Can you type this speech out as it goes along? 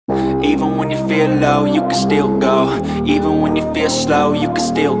Even when you feel low, you can still go. Even when you feel slow, you can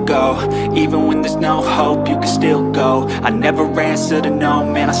still go. Even when there's no hope, you can still go. I never answer to no,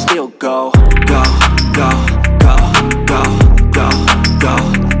 man, I still go. Go, go, go, go, go, go,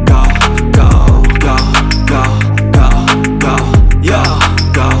 go, go, go, go, go, go, yeah,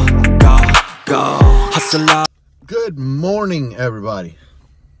 go, go, go. Hustle up. Good morning, everybody.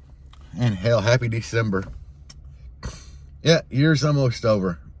 And hell, happy December. Yeah, year's almost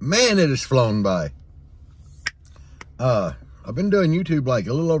over. Man, it has flown by. I've been doing YouTube like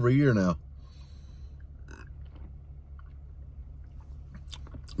a little over a year now.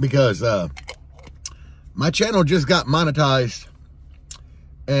 Because my channel just got monetized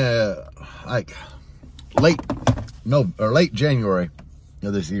like late January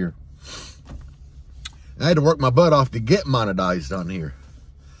of this year. I had to work my butt off to get monetized on here.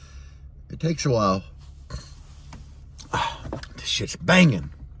 It takes a while. This shit's banging.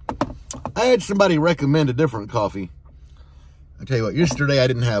 I had somebody recommend a different coffee. I tell you what, yesterday I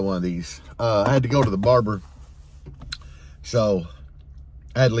didn't have one of these. I had to go to the barber. So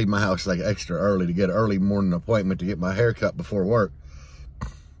I had to leave my house like extra early to get an early morning appointment to get my hair cut before work.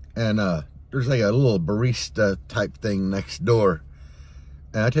 And there's like a little barista type thing next door.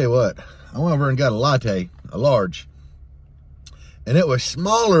 And I tell you what, I went over and got a latte, a large. And it was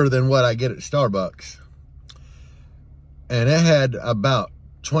smaller than what I get at Starbucks. And it had about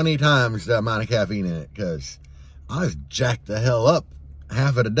 20 times the amount of caffeine in it, because I was jacked the hell up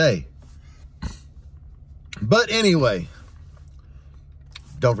half of the day. But anyway,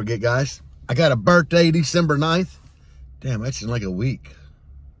 don't forget, guys, I got a birthday December 9th. Damn, that's in like a week.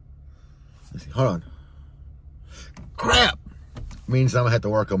 Let's see, hold on. Crap! Means I'm gonna have to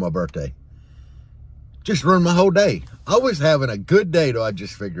work on my birthday. Just ruined my whole day. I was having a good day till I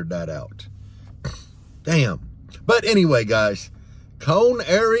just figured that out. Damn. But anyway, guys, cone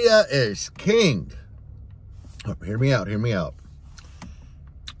area is king. Oh, hear me out, hear me out.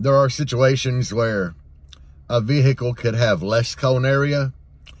 There are situations where a vehicle could have less cone area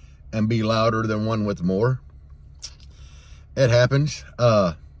and be louder than one with more. It happens.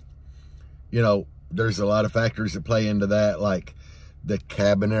 You know, there's a lot of factors that play into that, like the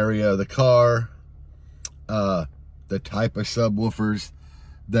cabin area of the car, the type of subwoofers,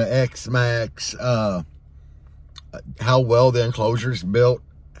 the X-Max, how well the enclosure's built,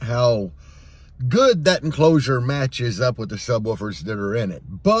 how good that enclosure matches up with the subwoofers that are in it.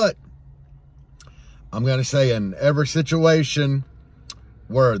 But I'm going to say, in every situation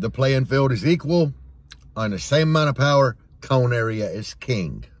where the playing field is equal on the same amount of power, cone area is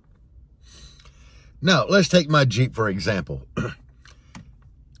king. Now, let's take my Jeep for example.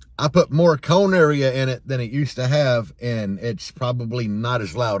 I put more cone area in it than it used to have, and it's probably not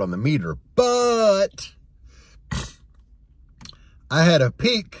as loud on the meter. But I had a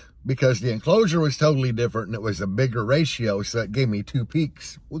peak because the enclosure was totally different, and it was a bigger ratio, so it gave me two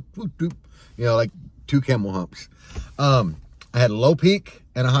peaks. You know, like two camel humps. I had a low peak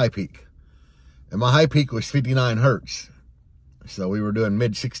and a high peak. And my high peak was 59 hertz. So we were doing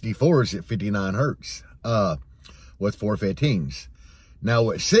mid-64s at 59 hertz with 415s. Now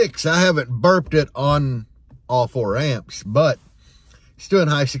with 6, I haven't burped it on all 4 amps, but it's doing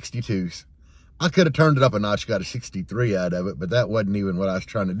high 62s. I could have turned it up a notch, got a 63 out of it, but that wasn't even what I was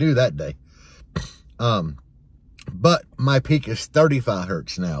trying to do that day. But my peak is 35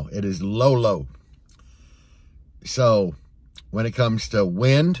 hertz now. It is low, low. So when it comes to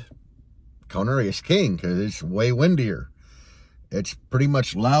wind, cone area is king because it's way windier. It's pretty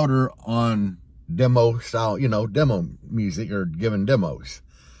much louder on demo style, you know, demo music or giving demos.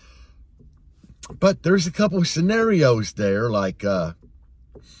 But there's a couple of scenarios there, like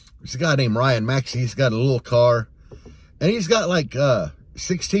there's a guy named Ryan Maxey. He's got a little car, and he's got like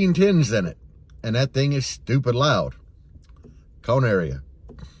 16 tins in it, and that thing is stupid loud. Cone area.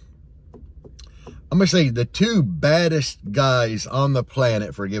 I'm gonna say the two baddest guys on the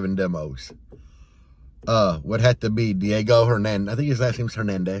planet for giving demos would have to be Diego Hernandez. I think his last name's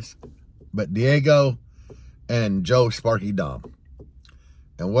Hernandez. But Diego and Joe Sparky Dom.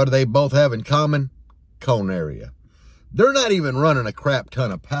 And what do they both have in common? Cone area. They're not even running a crap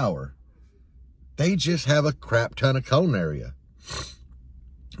ton of power. They just have a crap ton of cone area.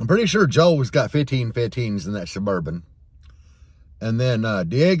 I'm pretty sure Joe's got 15 15s in that Suburban. And then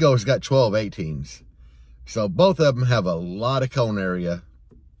Diego's got 12 18s. So both of them have a lot of cone area.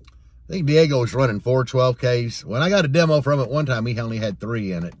 I think Diego's running 4 12Ks. When I got a demo from it one time, he only had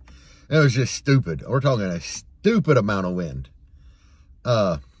 3 in it. It was just stupid. We're talking a stupid amount of wind.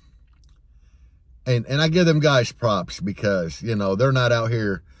 And I give them guys props because, you know, they're not out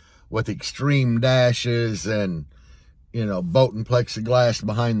here with extreme dashes and you know, bolting plexiglass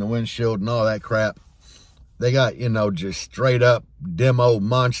behind the windshield and all that crap. They got, you know, just straight up demo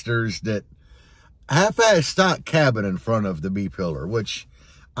monsters that half-ass stock cabin in front of the B-pillar, which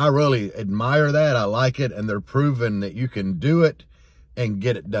I really admire that. I like it, and they're proving that you can do it and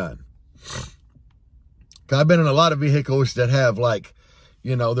get it done. I've been in a lot of vehicles that have, like,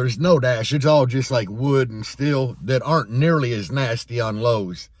 you know, there's no dash. It's all just like wood and steel that aren't nearly as nasty on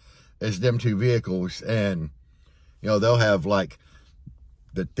lows as them two vehicles. And, you know, they'll have like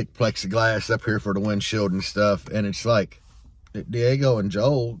the thick plexiglass up here for the windshield and stuff. And it's like, Diego and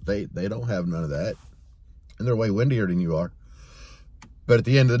Joel, they don't have none of that. And they're way windier than you are. But at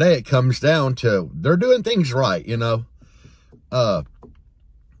the end of the day, it comes down to they're doing things right, you know.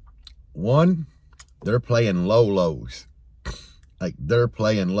 One, they're playing lows. Like, they're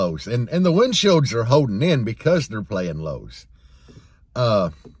playing lows. And the windshields are holding in because they're playing lows.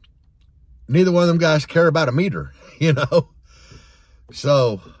 Neither one of them guys care about a meter, you know.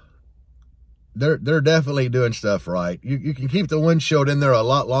 So, they're definitely doing stuff right. You can keep the windshield in there a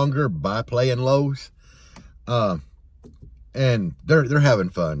lot longer by playing lows. And they're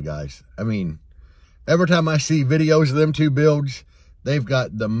having fun, guys. I mean, every time I see videos of them two builds, they've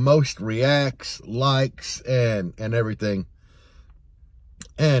got the most reacts, likes, and everything.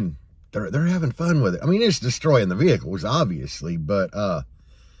 And they're having fun with it. I mean, it's destroying the vehicles, obviously, but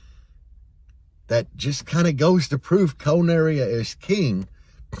that just kind of goes to prove cone area is king.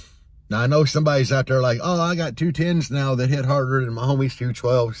 Now, I know somebody's out there like, oh, I got 210s now that hit harder than my homie's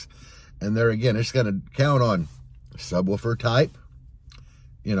 212s. And there again, it's going to count on subwoofer type.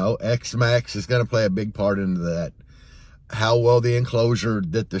 You know, X-Max is going to play a big part into that. How well the enclosure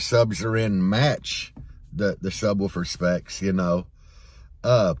that the subs are in match the subwoofer specs, you know.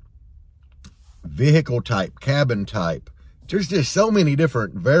 Vehicle type, cabin type. There's just so many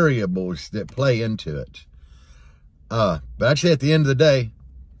different variables that play into it. But actually, at the end of the day,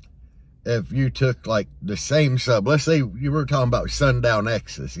 if you took like the same sub, let's say you were talking about Sundown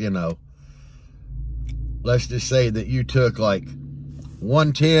X's, you know. Let's just say that you took like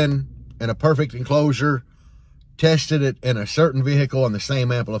 110 and a perfect enclosure, tested it in a certain vehicle on the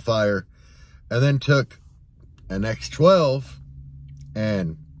same amplifier, and then took an X12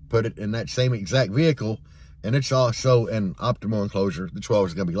 and put it in that same exact vehicle, and it's also an optimal enclosure. The 12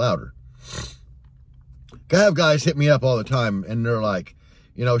 is going to be louder. I have guys hit me up all the time, and they're like,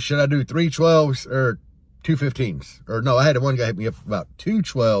 you know, should I do 3 12s or 2 15s? Or no, I had one guy hit me up about 2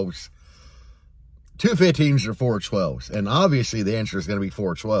 12s, 2 15s, or 4 12s. And obviously the answer is going to be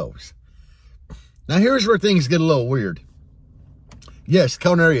 4 12s. Now here's where things get a little weird. Yes,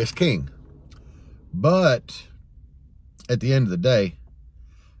 cone area is king. But at the end of the day,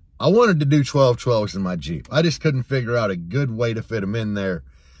 I wanted to do 12 12s in my Jeep. I just couldn't figure out a good way to fit them in there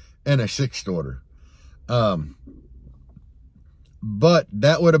in a 6-storer. But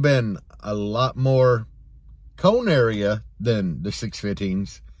that would have been a lot more cone area than the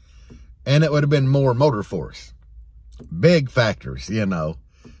 615s. And it would have been more motor force. Big factors, you know.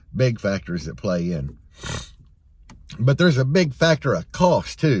 Big factors that play in. But there's a big factor of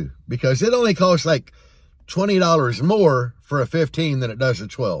cost, too. Because it only costs like $20 more for a 15 than it does a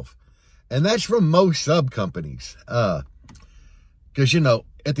 12. And that's from most sub companies. Because, you know,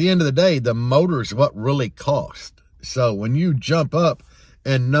 at the end of the day, the motor is what really cost. So when you jump up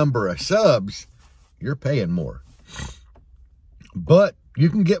in number of subs, you're paying more. But you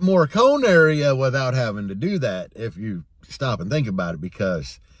can get more cone area without having to do that if you stop and think about it.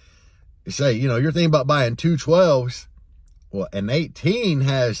 Because, say, you know, you're thinking about buying 2 12s. Well, an 18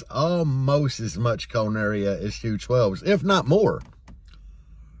 has almost as much cone area as 2 12s, if not more.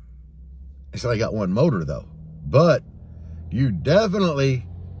 It's only got one motor, though. But you definitely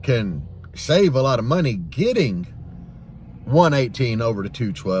can save a lot of money getting 118 over to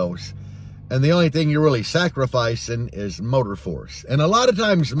 2 12s. And the only thing you're really sacrificing is motor force. And a lot of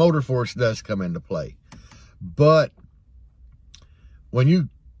times motor force does come into play. But when you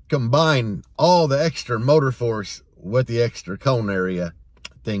combine all the extra motor force with the extra cone area,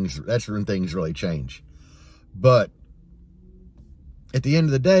 that's when things really change. But at the end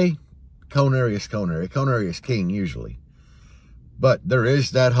of the day, cone area is cone area. Cone area is king usually. But there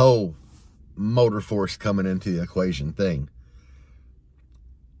is that whole motor force coming into the equation thing.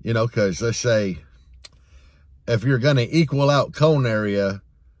 You know, because let's say if you're going to equal out cone area,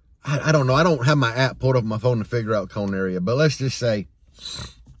 I don't know. I don't have my app pulled up on my phone to figure out cone area. But let's just say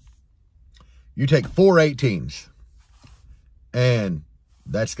you take 4 18s. And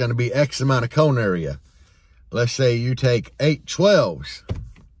that's going to be X amount of cone area. Let's say you take 8 12s.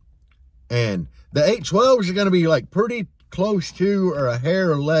 And the 8 12s are going to be like pretty close to or a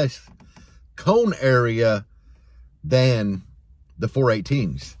hair less cone area than the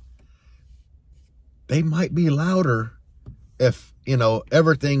 418s. They might be louder if, you know,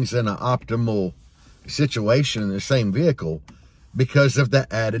 everything's in an optimal situation in the same vehicle because of the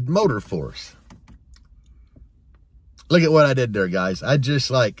added motor force. Look at what I did there, guys. I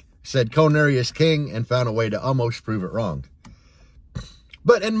just said cone area is king and found a way to almost prove it wrong.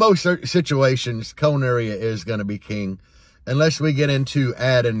 But in most situations, cone area is going to be king unless we get into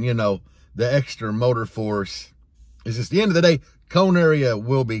adding, you know, the extra motor force. It's just the end of the day, cone area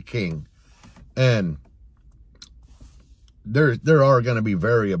will be king. And there are going to be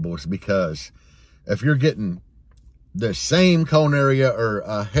variables, because if you're getting the same cone area or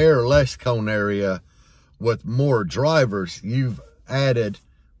a hair less cone area with more drivers, you've added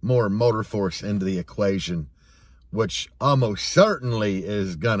more motor force into the equation, which almost certainly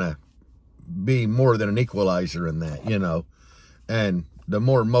is gonna be more than an equalizer in that, you know, and the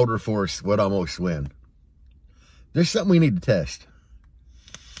more motor force would almost win. There's something we need to test.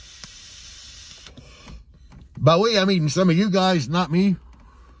 By the way, I mean some of you guys, not me,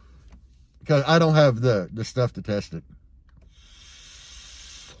 because I don't have the stuff to test it.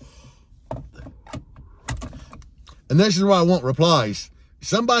 And this is why I want replies.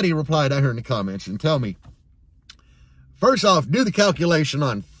 Somebody reply down here in the comments and tell me, first off, do the calculation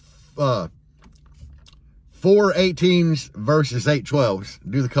on 418s versus 812s.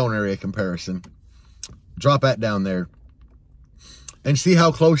 Do the cone area comparison. Drop that down there and see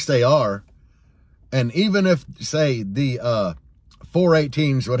how close they are. And even if, say, the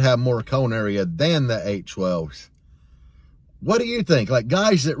 418s would have more cone area than the 812s, what do you think? Like,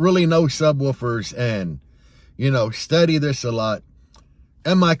 guys that really know subwoofers and, you know, study this a lot,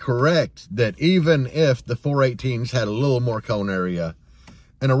 am I correct that even if the 418s had a little more cone area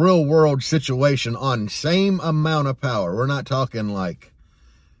in a real world situation on same amount of power, we're not talking like,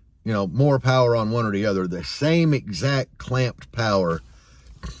 you know, more power on one or the other, the same exact clamped power,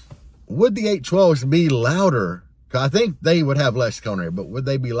 would the 812s be louder? I think they would have less cone area, but would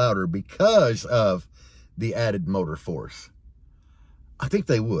they be louder because of the added motor force? I think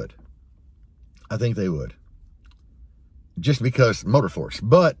they would. I think they would. Just because motor force,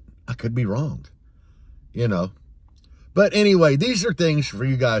 but I could be wrong, you know. But anyway, these are things for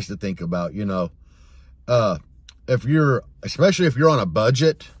you guys to think about, you know. Especially if you're on a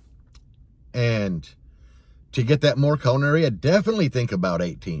budget and to get that more cone area, definitely think about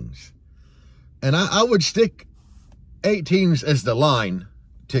 18s. And I would stick 18s as the line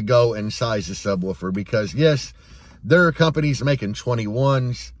to go and size the subwoofer, because yes, there are companies making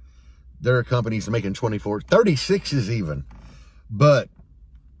 21s. There are companies making 24s, 36s even. But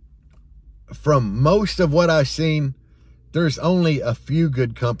from most of what I've seen, there's only a few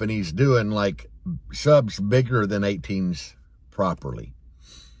good companies doing like subs bigger than 18s properly.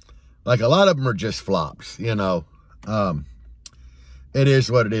 Like a lot of them are just flops, you know. It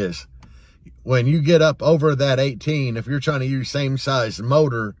is what it is. When you get up over that 18, if you're trying to use same size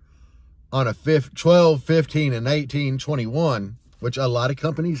motor on a 12, 15, and 18, 21, which a lot of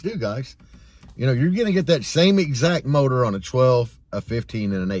companies do, guys, you know, you're going to get that same exact motor on a 12, a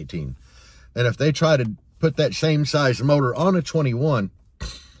 15, and an 18. And if they try to put that same size motor on a 21,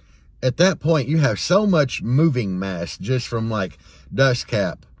 at that point, you have so much moving mass just from like dust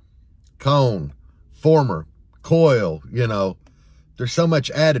cap, cone, former, coil, you know. There's so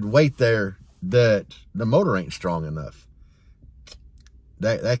much added weight there that the motor ain't strong enough.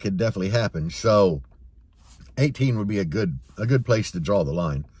 That could definitely happen. So 18 would be a good place to draw the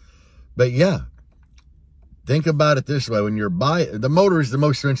line. But yeah, think about it this way. When you're buying, the motor is the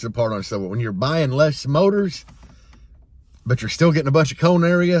most sensitive part on a subwoofer. When you're buying less motors, but you're still getting a bunch of cone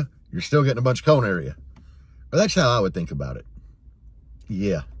area, you're still getting a bunch of cone area. But that's how I would think about it.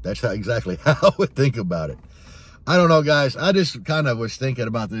 Yeah, that's exactly how I would think about it. I don't know, guys. I just kind of was thinking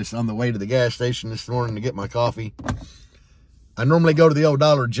about this on the way to the gas station this morning to get my coffee. I normally go to the old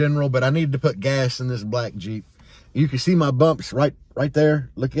Dollar General, but I needed to put gas in this black Jeep. You can see my bumps right there.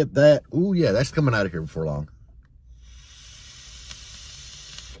 Look at that. Ooh, yeah, that's coming out of here before long.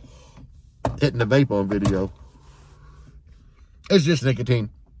 Hitting the vape on video. It's just nicotine.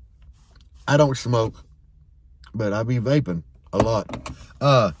 I don't smoke, but I be vaping a lot.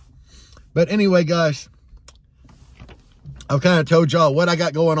 But anyway, guys, I've kind of told y'all what I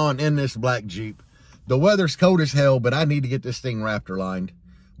got going on in this black Jeep. The weather's cold as hell, but I need to get this thing Raptor lined,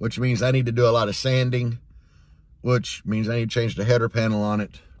 which means I need to do a lot of sanding, which means I need to change the header panel on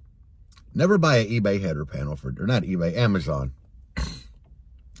it. Never buy an eBay header panel or not eBay, Amazon.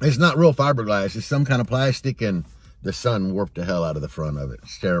 It's not real fiberglass. It's some kind of plastic, and the sun warped the hell out of the front of it.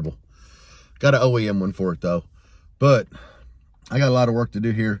 It's terrible. Got an OEM one for it, though. But I got a lot of work to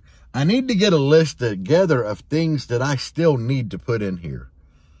do here. I need to get a list together of things that I still need to put in here.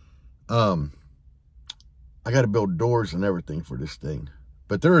 I got to build doors and everything for this thing.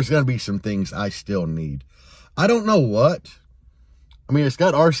 But there is going to be some things I still need. I don't know what. I mean, it's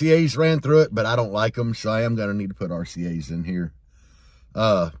got RCAs ran through it, but I don't like them, so I am going to need to put RCAs in here.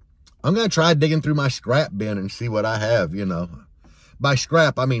 I'm going to try digging through my scrap bin and see what I have, you know. By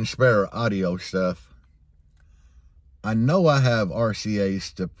scrap, I mean spare audio stuff. I know I have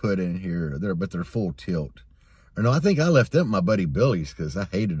RCAs to put in here, but they're full tilt. Or no, I think I left them at my buddy Billy's because I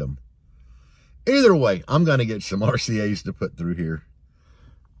hated them. Either way, I'm going to get some RCAs to put through here.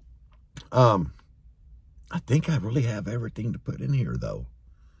 I think I really have everything to put in here, though.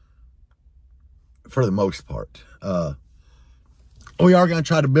 For the most part. We are going to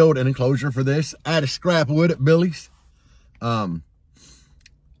try to build an enclosure for this. I had a scrap wood at Billy's. I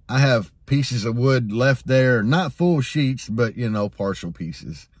have pieces of wood left there. Not full sheets, but, you know, partial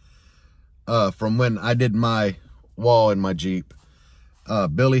pieces. From when I did my wall in my Jeep.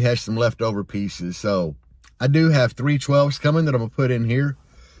 Billy has some leftover pieces. So, I do have 3 12s coming that I'm going to put in here.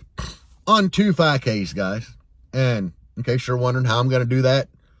 On 2 5Ks, guys. And in case you're wondering how I'm going to do that,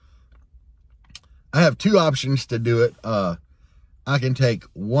 I have 2 options to do it. I can take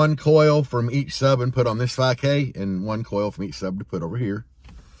 1 coil from each sub and put on this 5K, and 1 coil from each sub to put over here.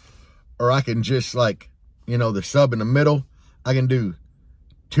 Or I can just, like, you know, the sub in the middle, I can do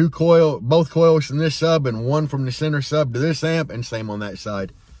both coils from this sub and 1 from the center sub to this amp, and same on that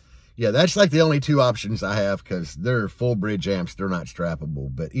side. Yeah, that's like the only 2 options I have, because they're full bridge amps. They're not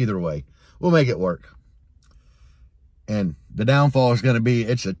strappable, but either way, we'll make it work. And the downfall is going to be,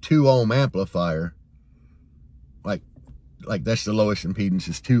 it's a 2 ohm amplifier. Like that's the lowest impedance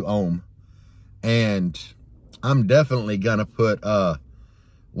is 2 ohm. And I'm definitely going to put,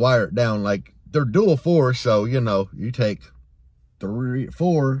 wire it down, like they're dual 4. So, you know, you take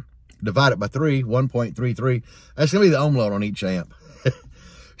 4, divide it by 3, 1.33. That's going to be the ohm load on each amp.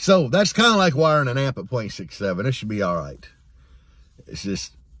 So that's kind of like wiring an amp at 0.67. It should be all right. It's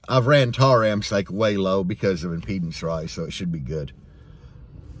just, I've ran tar amps like way low because of impedance rise, so it should be good.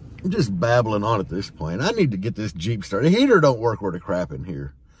 I'm just babbling on at this point. I need to get this Jeep started. The heater don't work worth a crap in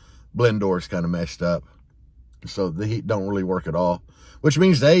here. Blend door's kind of messed up. So the heat don't really work at all. Which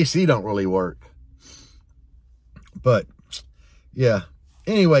means the AC don't really work. But, yeah.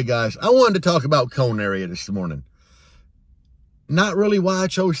 Anyway, guys, I wanted to talk about cone area this morning. Not really why I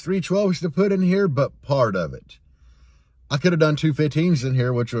chose 3 12s to put in here, but part of it. I could have done 2 15s in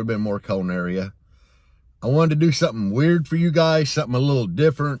here, which would have been more cone area. I wanted to do something weird for you guys, something a little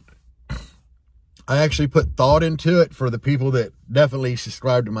different. I actually put thought into it for the people that definitely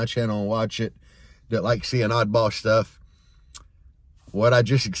subscribe to my channel and watch it, that like seeing oddball stuff. What I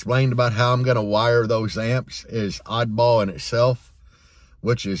just explained about how I'm going to wire those amps is oddball in itself,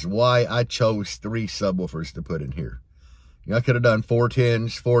 which is why I chose 3 subwoofers to put in here. You know, I could have done 4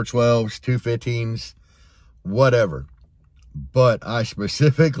 10s, 4 12s, 2 15s, whatever. But I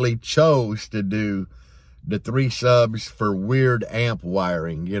specifically chose to do the 3 subs for weird amp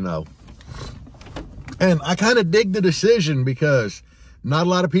wiring, you know. And I kind of dig the decision because not a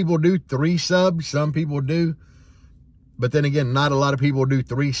lot of people do 3 subs. Some people do. But then again, not a lot of people do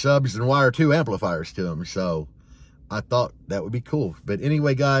 3 subs and wire 2 amplifiers to them. So I thought that would be cool. But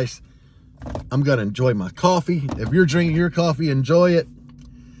anyway, guys, I'm going to enjoy my coffee. If you're drinking your coffee, enjoy it.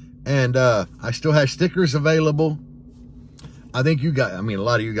 And I still have stickers available. I think you guys, I mean, a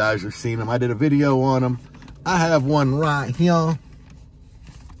lot of you guys have seen them. I did a video on them. I have one right here.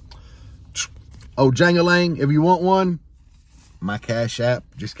 Oh, Jangalang, if you want one, my Cash App,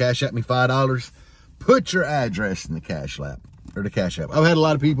 just Cash App me $5. Put your address in the Cash App, or the Cash App. I've had a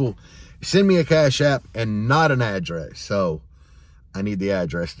lot of people send me a Cash App and not an address, so I need the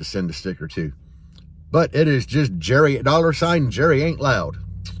address to send a sticker to. But it is just Jerry, $ Jerry Ain't Loud.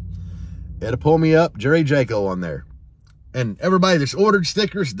 It'll pull me up, Jerry Jaco on there. And everybody that's ordered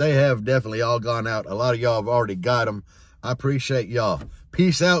stickers, they have definitely all gone out. A lot of y'all have already got them. I appreciate y'all.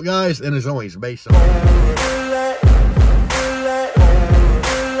 Peace out, guys. And as always, based on...